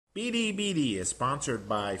BDBD is sponsored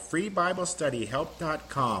by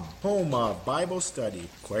FreeBibleStudyHelp.com, home of Bible study,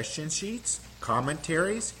 question sheets,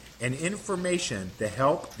 commentaries, and information to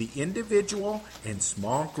help the individual and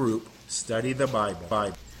small group study the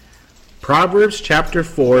Bible. Proverbs chapter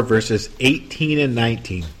 4, verses 18 and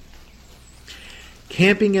 19.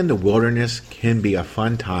 Camping in the wilderness can be a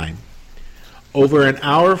fun time. Over an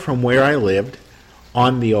hour from where I lived,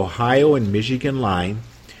 on the Ohio and Michigan line,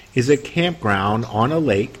 is a campground on a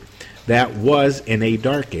lake that was in a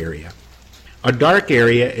dark area. A dark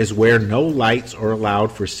area is where no lights are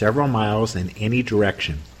allowed for several miles in any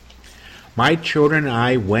direction. My children and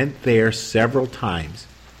I went there several times.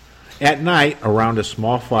 At night, around a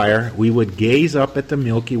small fire, we would gaze up at the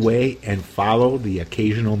Milky Way and follow the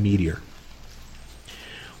occasional meteor.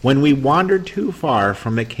 When we wandered too far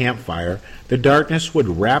from the campfire, the darkness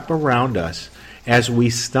would wrap around us as we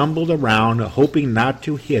stumbled around, hoping not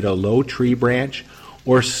to hit a low tree branch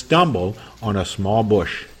or stumble on a small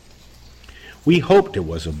bush. We hoped it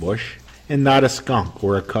was a bush and not a skunk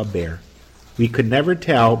or a cub bear. We could never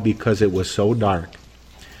tell because it was so dark.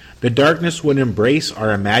 The darkness would embrace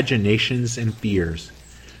our imaginations and fears.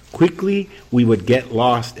 Quickly, we would get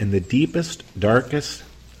lost in the deepest, darkest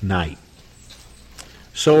night.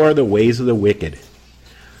 So are the ways of the wicked.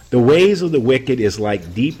 The ways of the wicked is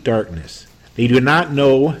like deep darkness. They do not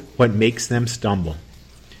know what makes them stumble.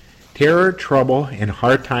 Terror, trouble, and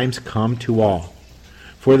hard times come to all.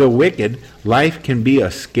 For the wicked, life can be a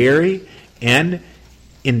scary and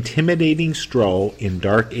intimidating stroll in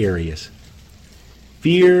dark areas.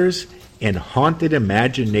 Fears and haunted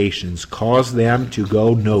imaginations cause them to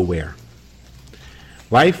go nowhere.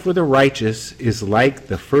 Life for the righteous is like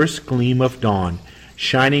the first gleam of dawn,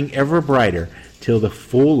 shining ever brighter till the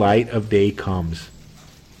full light of day comes.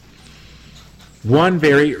 One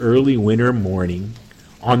very early winter morning,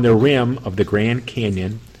 on the rim of the Grand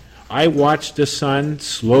Canyon, I watched the sun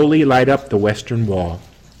slowly light up the western wall.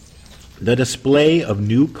 The display of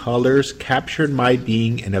new colors captured my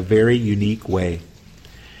being in a very unique way.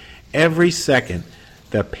 Every second,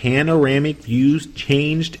 the panoramic views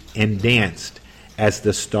changed and danced as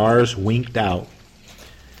the stars winked out.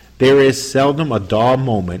 There is seldom a dull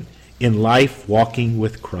moment in life walking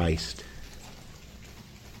with Christ.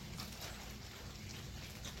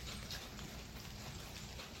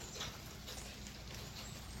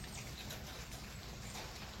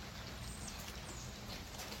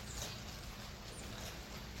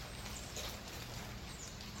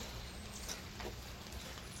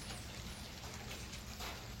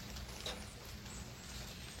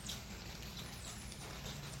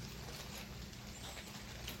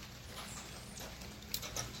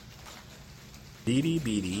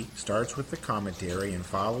 BDBD starts with the commentary and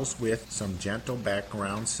follows with some gentle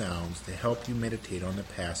background sounds to help you meditate on the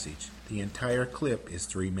passage. The entire clip is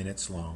 3 minutes long.